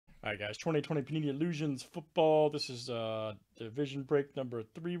All right, guys, 2020 Panini Illusions football. This is division break number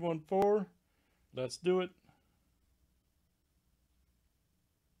 314. Let's do it.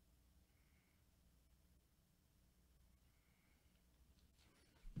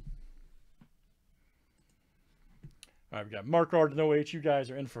 All right, we got Mark R. No H. You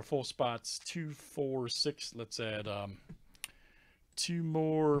guys are in for full spots. 2, 4, 6. Let's add 2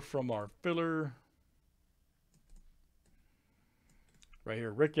 more from our filler. Right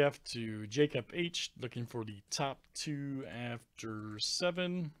here, Rick F. to Jacob H. Looking for the top 2 after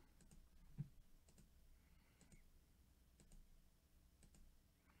 7.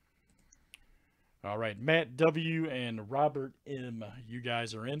 All right, Matt W. and Robert M. You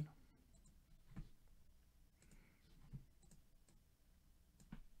guys are in.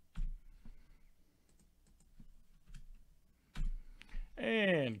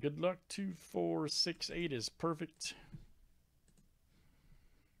 And good luck. 2, 4, 6, 8 is perfect.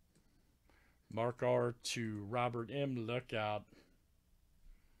 Mark R to Robert M. Look out.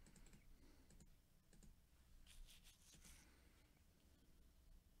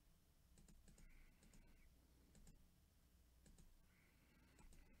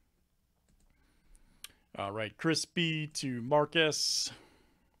 All right, Chris B to Mark S.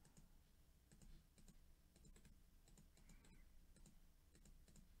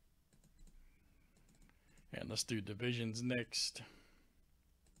 And let's do divisions next.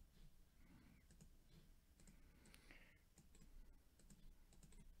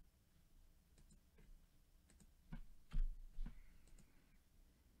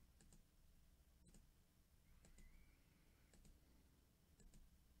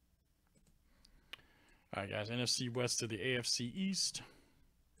 All right, guys, NFC West to the AFC East.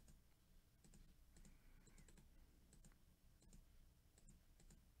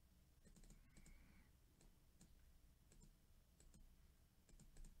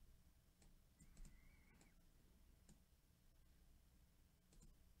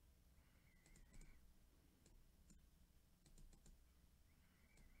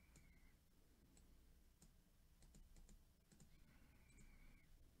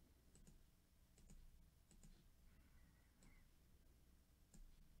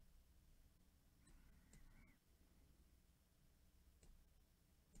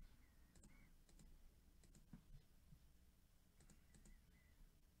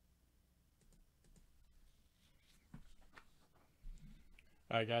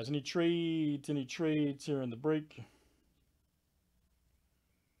 All right, guys, any trades here in the break?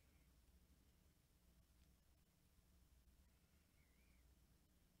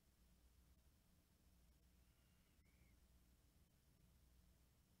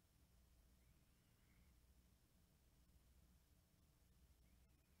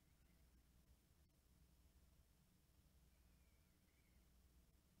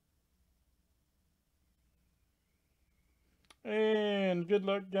 And good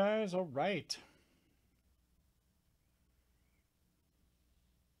luck, guys. All right.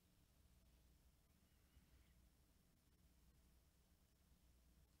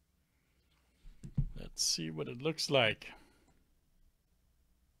 Let's see what it looks like.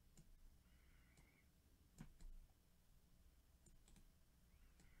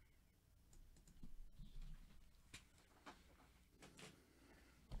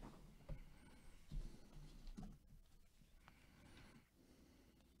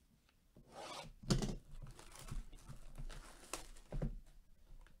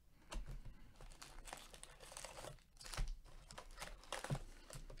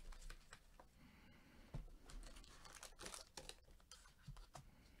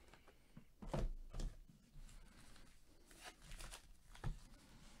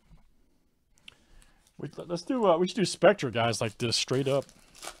 Let's do we should do Spectra, guys, like this straight up,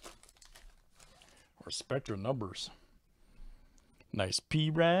 or Spectra numbers. Nice P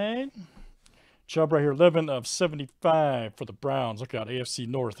ride. Chubb right here, 11 of 75 for the Browns. Look out, AFC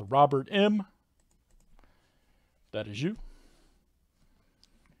North. Robert M. That is you.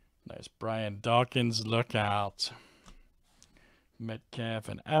 Nice Brian Dawkins. Look out. Metcalf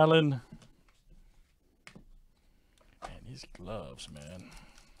and Allen. Man, these gloves, man.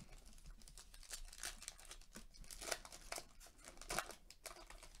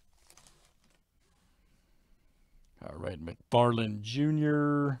 All right, McFarland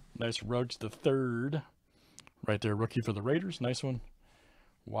Jr. Nice Ruggs the third. Right there, rookie for the Raiders. Nice one.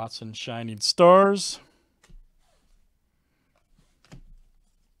 Watson Shining Stars.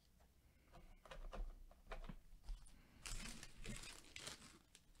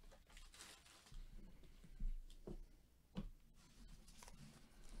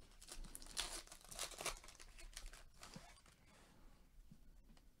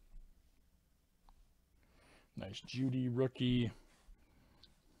 Nice Judy rookie.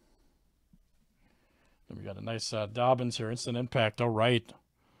 Then we got a nice Dobbins here. Instant impact. All right.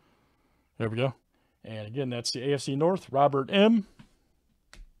 There we go. And again, that's the AFC North. Robert M.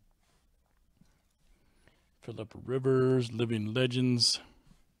 Phillip Rivers, Living Legends.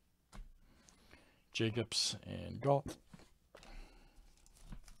 Jacobs and Golf.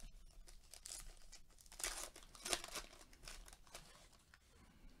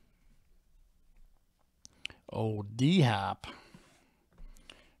 Oh, D-Hop.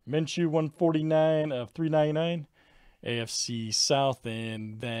 Minshew 149 of 399. AFC South,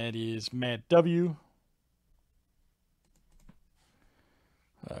 and that is Matt W.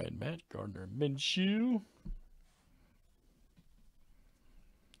 All right, Matt Gardner Minshew.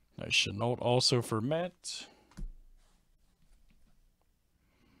 Nice Chenault also for Matt.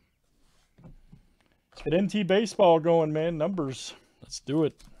 Let's get NT Baseball going, man. Numbers. Let's do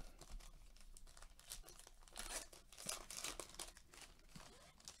it.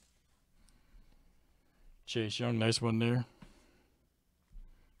 Chase Young, nice one there.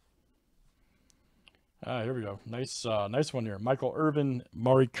 Here we go. Nice one here. Michael Irvin,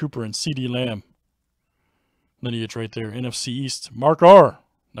 Mari Cooper, and C.D. Lamb. Lineage right there. NFC East. Mark R.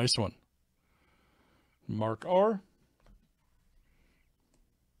 Nice one. Mark R.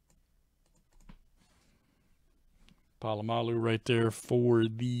 Palomalu right there for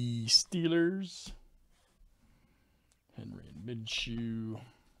the Steelers. Henry Minshew.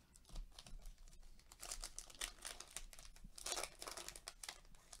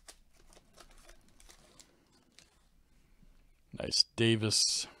 Nice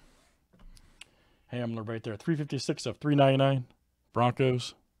Davis. Hamler right there. 356 of 399.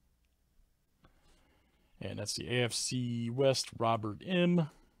 Broncos. And that's the AFC West. Robert M.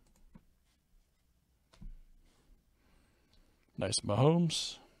 Nice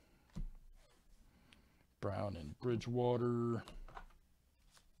Mahomes. Brown and Bridgewater.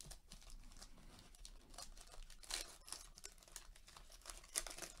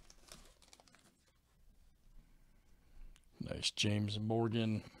 Nice James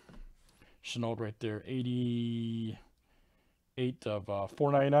Morgan. Chenault right there. 88 of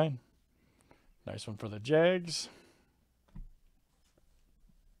 499. Nice one for the Jags.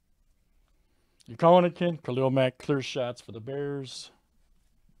 You calling it, Ken? Khalil Mack, clear shots for the Bears.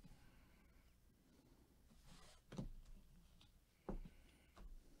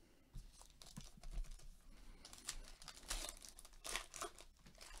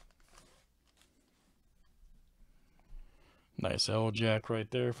 Nice L-Jack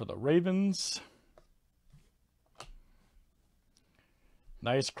right there for the Ravens.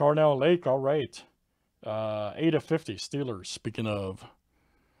 Nice Carnell Lake. All right. 8 of 50 Steelers. Speaking of.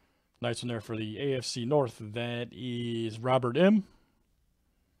 Nice one there for the AFC North. That is Robert M.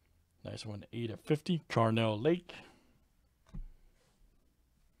 Nice one. 8 of 50. Carnell Lake.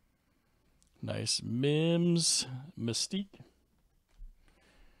 Nice Mims. Mystique.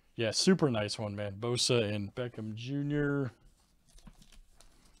 Yeah, super nice one, man. Bosa and Beckham Jr.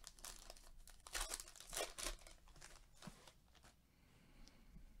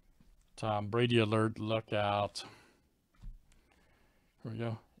 Tom Brady alert, look out. Here we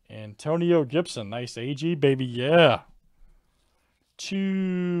go. Antonio Gibson, nice AG, baby, yeah.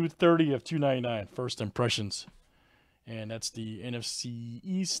 230 of 299, first impressions. And that's the NFC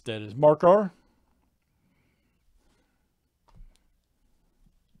East, that is Mark R.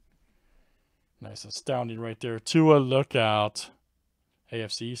 Nice astounding right there. Tua, look out.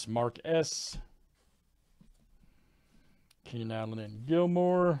 AFC East, Mark S. Keenan Allen and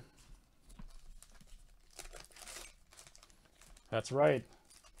Gilmore. That's right.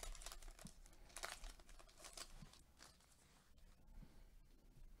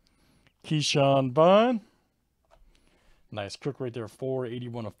 Keyshawn Vaughn. Nice Cook right there.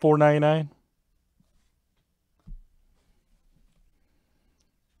 481 of 499.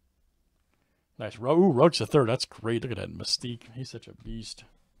 Nice. Ooh, Ruggs the third. That's great. Look at that Mystique. He's such a beast.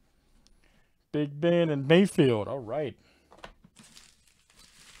 Big Ben and Mayfield. All right.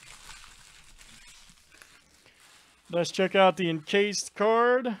 Let's check out the encased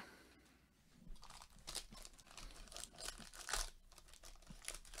card.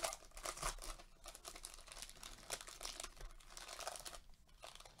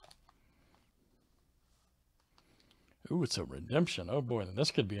 Ooh, it's a redemption. Oh boy,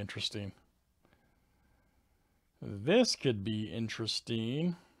 this could be interesting. This could be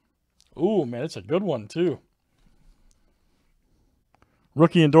interesting. Ooh, man, it's a good one too.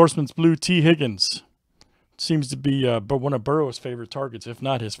 Rookie endorsements, blue T. Higgins. Seems to be one of Burrow's favorite targets, if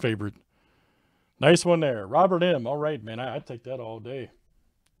not his favorite. Nice one there. Robert M. All right, man. I'd take that all day.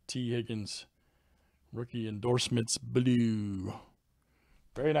 T. Higgins. Rookie endorsements blue.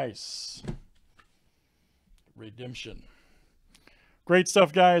 Very nice. Redemption. Great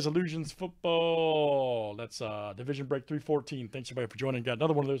stuff, guys. Illusions Football. That's Division Break 314. Thanks, everybody, for joining. Got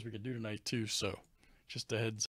another one of those we could do tonight, too. So, just a heads up.